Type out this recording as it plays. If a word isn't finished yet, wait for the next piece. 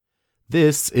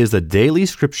This is a daily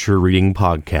scripture reading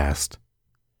podcast.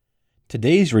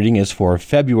 Today's reading is for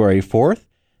February 4th,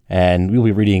 and we'll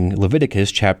be reading Leviticus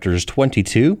chapters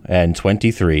 22 and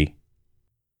 23.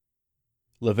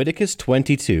 Leviticus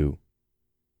 22.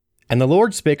 And the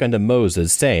Lord spake unto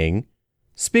Moses, saying,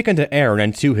 Speak unto Aaron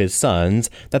and to his sons,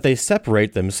 that they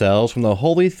separate themselves from the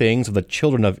holy things of the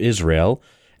children of Israel,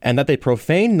 and that they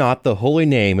profane not the holy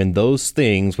name in those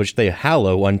things which they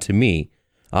hallow unto me.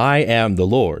 I am the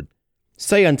Lord.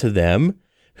 Say unto them,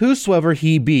 Whosoever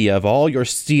he be of all your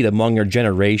seed among your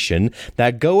generation,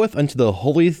 that goeth unto the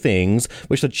holy things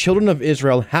which the children of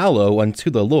Israel hallow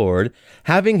unto the Lord,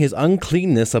 having his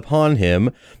uncleanness upon him,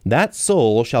 that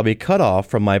soul shall be cut off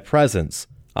from my presence.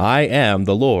 I am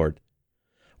the Lord.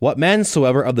 What man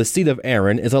soever of the seed of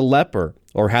Aaron is a leper,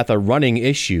 or hath a running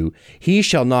issue, he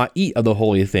shall not eat of the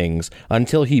holy things,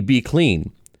 until he be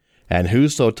clean. And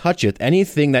whoso toucheth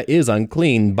anything that is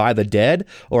unclean by the dead,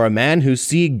 or a man whose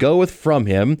seed goeth from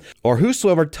him, or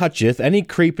whosoever toucheth any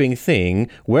creeping thing,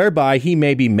 whereby he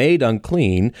may be made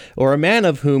unclean, or a man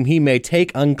of whom he may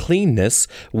take uncleanness,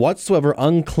 whatsoever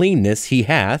uncleanness he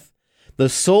hath, the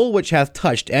soul which hath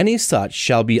touched any such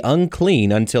shall be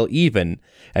unclean until even,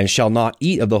 and shall not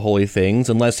eat of the holy things,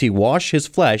 unless he wash his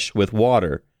flesh with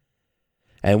water.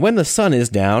 And when the sun is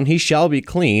down, he shall be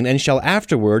clean, and shall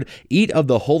afterward eat of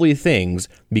the holy things,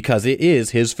 because it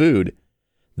is his food.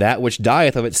 That which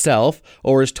dieth of itself,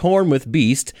 or is torn with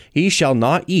beast, he shall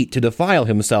not eat to defile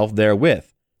himself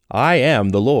therewith. I am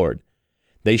the Lord.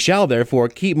 They shall therefore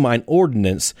keep mine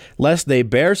ordinance, lest they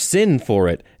bear sin for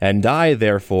it, and die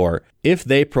therefore, if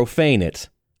they profane it.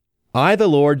 I the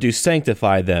Lord do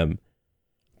sanctify them.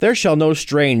 There shall no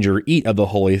stranger eat of the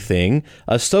holy thing.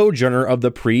 A sojourner of the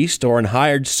priest or an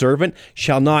hired servant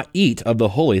shall not eat of the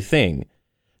holy thing.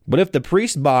 But if the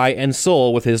priest buy and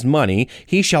sell with his money,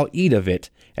 he shall eat of it,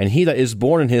 and he that is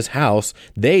born in his house,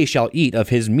 they shall eat of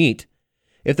his meat.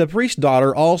 If the priest's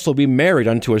daughter also be married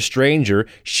unto a stranger,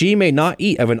 she may not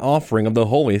eat of an offering of the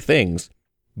holy things.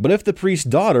 But if the priest's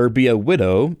daughter be a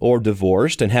widow, or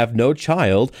divorced, and have no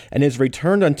child, and is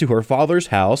returned unto her father's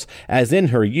house, as in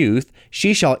her youth,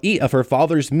 she shall eat of her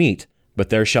father's meat, but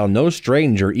there shall no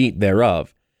stranger eat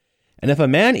thereof. And if a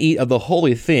man eat of the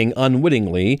holy thing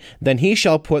unwittingly, then he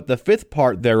shall put the fifth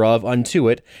part thereof unto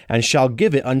it, and shall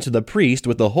give it unto the priest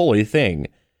with the holy thing.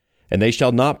 And they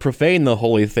shall not profane the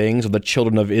holy things of the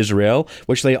children of Israel,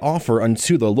 which they offer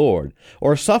unto the Lord,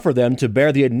 or suffer them to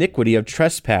bear the iniquity of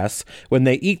trespass when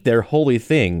they eat their holy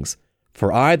things.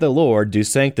 For I, the Lord, do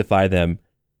sanctify them.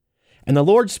 And the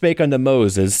Lord spake unto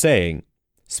Moses, saying,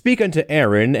 Speak unto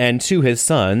Aaron and to his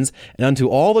sons, and unto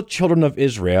all the children of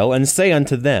Israel, and say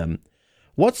unto them,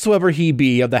 Whatsoever he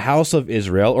be of the house of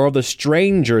Israel, or of the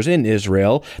strangers in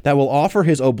Israel, that will offer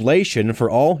his oblation for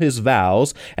all his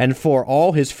vows, and for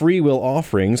all his freewill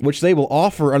offerings, which they will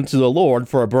offer unto the Lord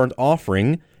for a burnt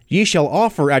offering, ye shall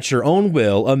offer at your own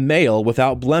will a male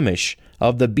without blemish,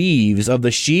 of the beeves, of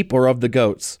the sheep, or of the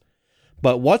goats.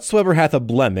 But whatsoever hath a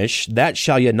blemish, that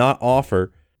shall ye not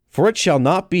offer, for it shall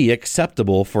not be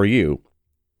acceptable for you.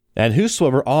 And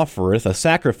whosoever offereth a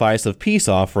sacrifice of peace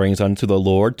offerings unto the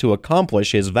Lord to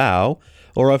accomplish his vow,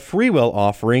 or a freewill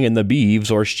offering in the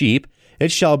beeves or sheep,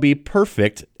 it shall be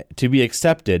perfect to be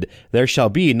accepted, there shall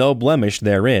be no blemish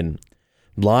therein.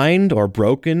 Blind, or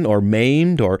broken, or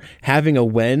maimed, or having a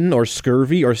wen, or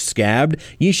scurvy, or scabbed,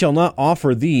 ye shall not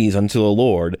offer these unto the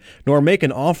Lord, nor make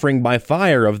an offering by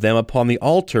fire of them upon the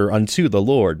altar unto the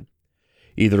Lord.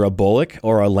 Either a bullock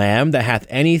or a lamb that hath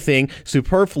anything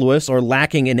superfluous or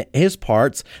lacking in his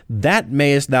parts, that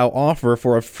mayest thou offer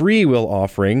for a freewill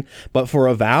offering, but for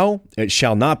a vow it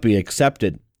shall not be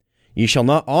accepted. Ye shall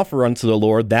not offer unto the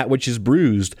Lord that which is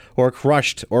bruised, or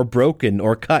crushed, or broken,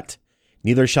 or cut.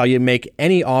 Neither shall ye make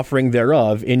any offering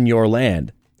thereof in your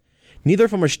land. Neither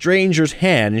from a stranger's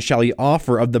hand shall ye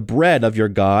offer of the bread of your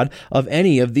God of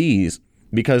any of these,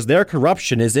 because their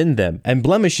corruption is in them, and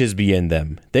blemishes be in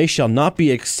them. They shall not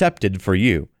be accepted for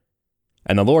you.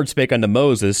 And the Lord spake unto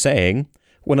Moses, saying,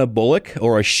 When a bullock,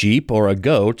 or a sheep, or a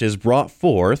goat is brought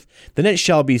forth, then it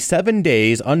shall be 7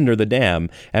 days under the dam,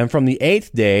 and from the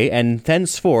 8th day and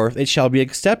thenceforth it shall be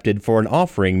accepted for an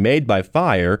offering made by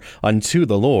fire unto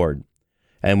the Lord.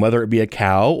 And whether it be a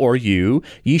cow or ewe,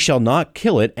 ye shall not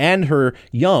kill it and her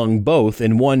young both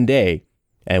in 1 day.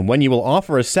 And when ye will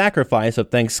offer a sacrifice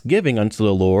of thanksgiving unto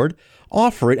the Lord,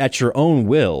 offer it at your own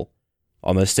will.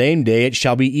 On the same day it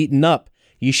shall be eaten up.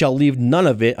 Ye shall leave none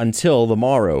of it until the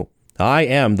morrow. I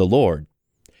am the Lord.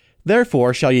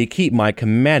 Therefore shall ye keep my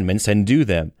commandments and do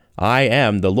them. I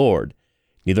am the Lord.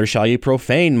 Neither shall ye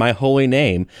profane my holy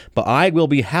name, but I will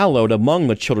be hallowed among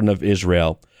the children of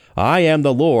Israel. I am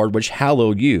the Lord which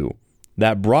hallow you.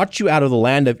 that brought you out of the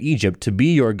land of Egypt to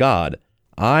be your God.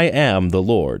 I am the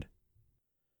Lord.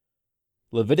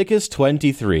 Leviticus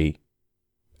 23.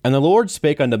 And the Lord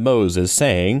spake unto Moses,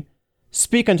 saying,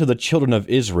 Speak unto the children of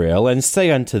Israel, and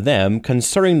say unto them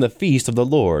concerning the feast of the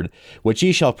Lord, which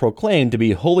ye shall proclaim to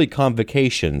be holy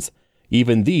convocations.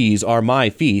 Even these are my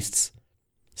feasts.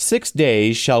 6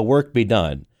 days shall work be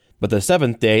done, but the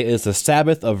 7th day is the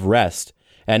Sabbath of rest,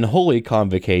 and holy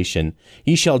convocation.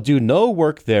 Ye shall do no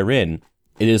work therein.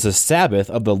 It is the Sabbath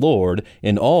of the Lord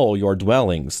in all your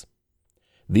dwellings.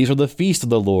 These are the feasts of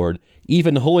the Lord,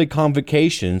 even holy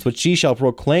convocations, which ye shall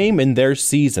proclaim in their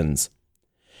seasons.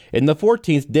 In the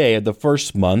 14th day of the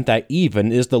 1st month at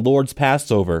even is the Lord's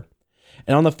Passover.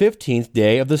 And on the 15th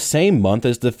day of the same month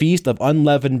is the feast of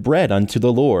unleavened bread unto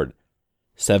the Lord.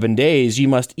 7 days ye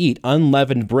must eat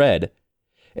unleavened bread.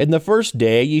 In the 1st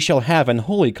day ye shall have an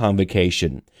holy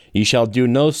convocation. Ye shall do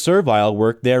no servile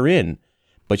work therein,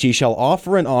 but ye shall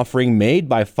offer an offering made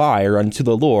by fire unto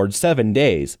the Lord 7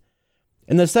 days.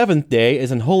 And the 7th day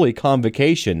is an holy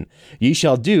convocation. Ye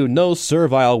shall do no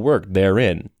servile work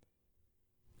therein.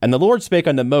 And the Lord spake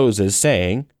unto Moses,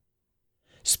 saying,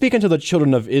 Speak unto the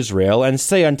children of Israel, and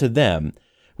say unto them,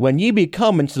 When ye be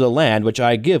come into the land which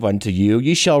I give unto you,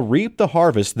 ye shall reap the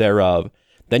harvest thereof.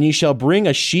 Then ye shall bring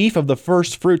a sheaf of the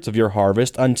first fruits of your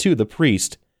harvest unto the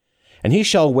priest. And he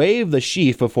shall wave the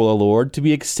sheaf before the Lord to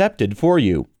be accepted for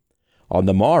you. On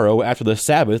the morrow after the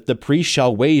Sabbath the priest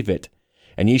shall wave it.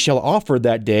 And ye shall offer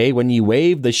that day when ye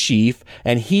wave the sheaf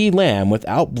an he lamb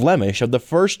without blemish of the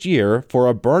 1st year for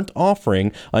a burnt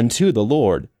offering unto the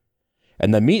Lord.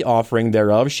 And the meat offering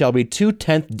thereof shall be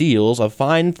 2/10 deals of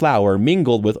fine flour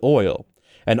mingled with oil,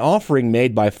 an offering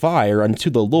made by fire unto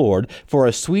the Lord for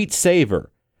a sweet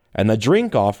savor. And the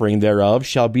drink offering thereof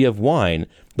shall be of wine,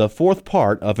 the 4th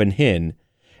part of an hin.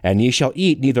 And ye shall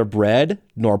eat neither bread,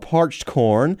 nor parched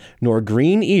corn, nor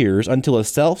green ears, until the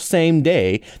selfsame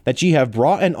day that ye have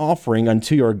brought an offering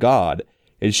unto your God.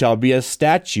 It shall be a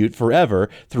statute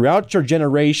forever throughout your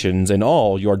generations in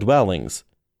all your dwellings.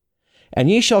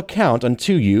 And ye shall count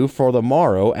unto you for the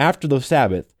morrow after the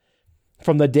Sabbath.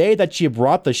 From the day that ye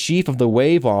brought the sheaf of the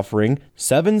wave offering,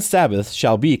 7 Sabbaths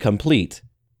shall be complete.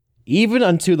 Even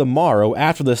unto the morrow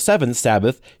after the 7th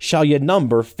Sabbath shall ye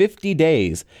number 50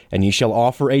 days, and ye shall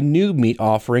offer a new meat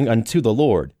offering unto the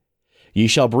Lord. Ye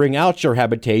shall bring out your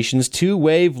habitations 2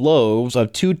 wave loaves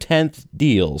of 2/10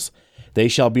 deals. They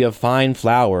shall be of fine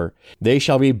flour. They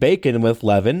shall be baken with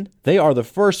leaven. They are the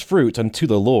first fruits unto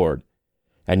the Lord.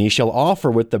 And ye shall offer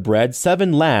with the bread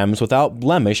 7 lambs without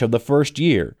blemish of the 1st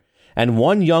year, and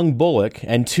 1 young bullock,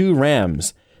 and 2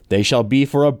 rams. They shall be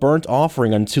for a burnt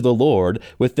offering unto the Lord,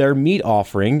 with their meat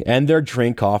offering and their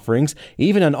drink offerings,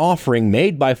 even an offering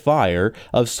made by fire,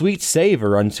 of sweet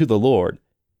savor unto the Lord.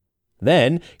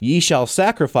 Then ye shall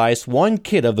sacrifice 1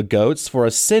 kid of the goats for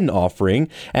a sin offering,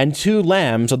 and 2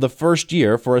 lambs of the 1st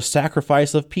year for a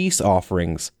sacrifice of peace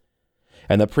offerings.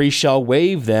 And the priest shall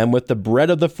wave them with the bread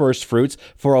of the firstfruits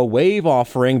for a wave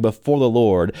offering before the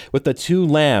Lord, with the 2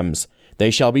 lambs. They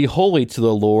shall be holy to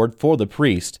the Lord for the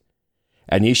priest.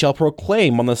 And ye shall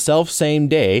proclaim on the selfsame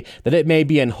day that it may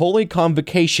be an holy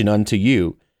convocation unto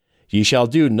you. Ye shall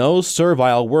do no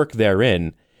servile work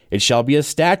therein. It shall be a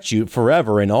statute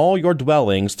forever in all your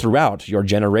dwellings throughout your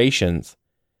generations.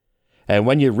 And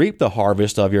when ye reap the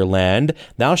harvest of your land,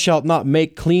 thou shalt not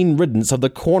make clean riddance of the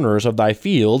corners of thy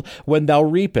field when thou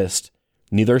reapest,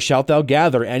 neither shalt thou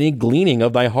gather any gleaning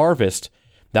of thy harvest.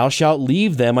 Thou shalt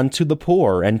leave them unto the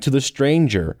poor and to the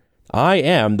stranger. I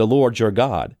am the Lord your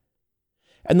God.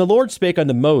 And the Lord spake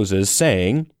unto Moses,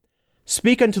 saying,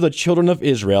 Speak unto the children of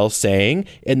Israel, saying,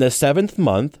 In the 7th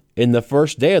month, in the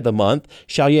 1st day of the month,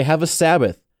 shall ye have a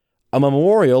Sabbath, a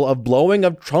memorial of blowing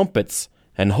of trumpets,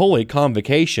 and holy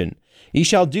convocation. Ye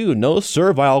shall do no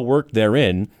servile work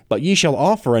therein, but ye shall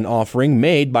offer an offering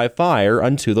made by fire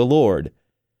unto the Lord.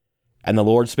 And the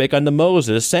Lord spake unto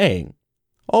Moses, saying,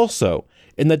 Also,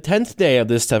 in the 10th day of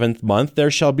this 7th month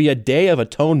there shall be a day of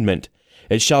atonement.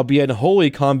 It shall be an holy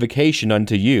convocation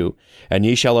unto you, and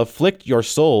ye shall afflict your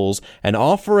souls, and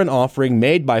offer an offering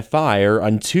made by fire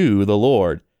unto the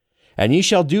Lord. And ye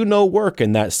shall do no work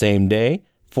in that same day,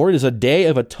 for it is a day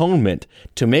of atonement,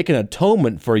 to make an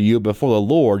atonement for you before the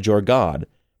Lord your God.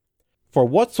 For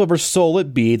whatsoever soul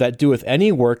it be that doeth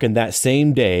any work in that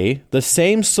same day, the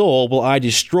same soul will I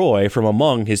destroy from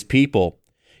among his people.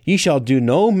 Ye shall do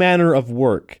no manner of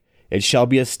work. It shall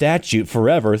be a statute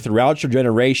forever throughout your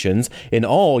generations in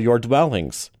all your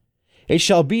dwellings. It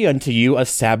shall be unto you a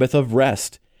Sabbath of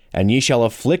rest, and ye shall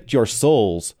afflict your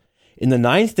souls. In the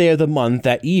 9th day of the month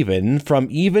at even, from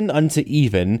even unto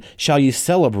even, shall ye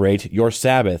celebrate your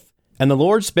Sabbath. And the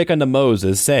Lord spake unto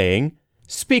Moses, saying,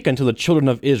 Speak unto the children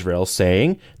of Israel,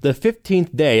 saying, The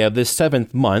 15th day of this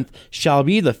 7th month shall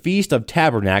be the Feast of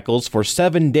Tabernacles for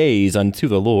 7 days unto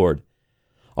the Lord.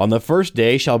 On the first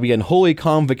day shall be an holy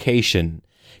convocation.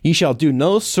 Ye shall do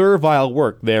no servile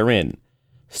work therein.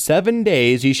 7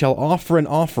 days ye shall offer an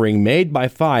offering made by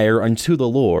fire unto the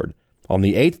Lord. On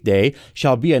the 8th day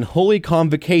shall be an holy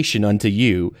convocation unto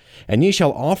you, and ye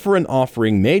shall offer an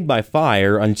offering made by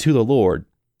fire unto the Lord.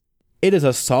 It is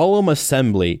a solemn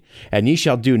assembly, and ye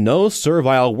shall do no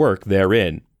servile work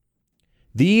therein.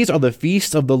 These are the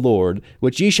feasts of the Lord,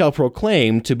 which ye shall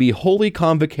proclaim to be holy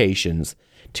convocations,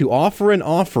 to offer an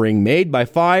offering made by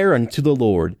fire unto the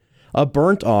Lord, a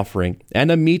burnt offering, and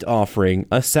a meat offering,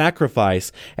 a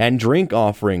sacrifice, and drink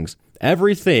offerings,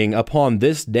 everything upon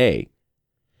this day.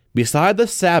 Beside the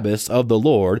Sabbaths of the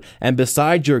Lord, and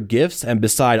beside your gifts, and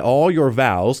beside all your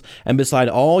vows, and beside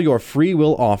all your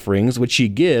freewill offerings which ye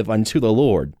give unto the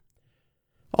Lord.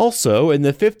 Also in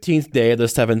the 15th day of the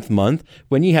 7th month,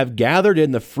 when ye have gathered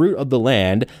in the fruit of the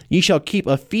land, ye shall keep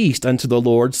a feast unto the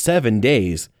Lord 7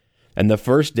 days. And the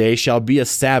first day shall be a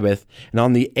Sabbath, and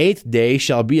on the 8th day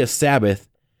shall be a Sabbath.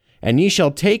 And ye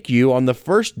shall take you on the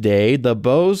first day the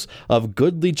boughs of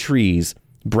goodly trees,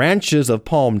 branches of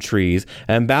palm trees,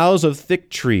 and boughs of thick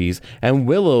trees, and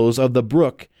willows of the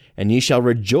brook, and ye shall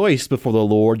rejoice before the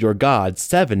Lord your God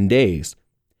 7 days.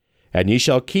 And ye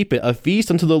shall keep it a feast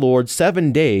unto the Lord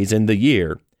 7 days in the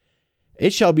year.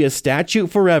 It shall be a statute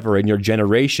forever in your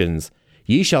generations.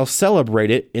 Ye shall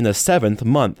celebrate it in the 7th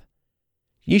month.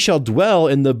 Ye shall dwell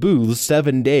in the booths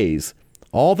 7 days.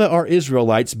 All that are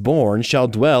Israelites born shall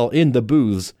dwell in the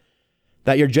booths,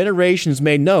 that your generations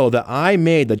may know that I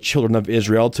made the children of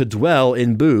Israel to dwell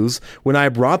in booths when I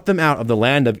brought them out of the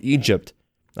land of Egypt.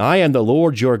 I am the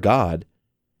Lord your God.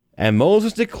 And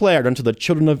Moses declared unto the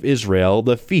children of Israel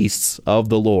the feasts of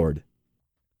the Lord.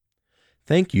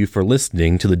 Thank you for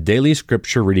listening to the Daily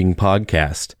Scripture Reading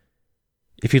Podcast.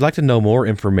 If you'd like to know more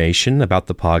information about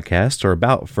the podcast or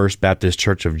about First Baptist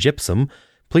Church of Gypsum,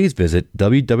 please visit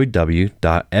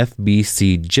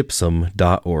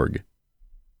www.fbcgypsum.org.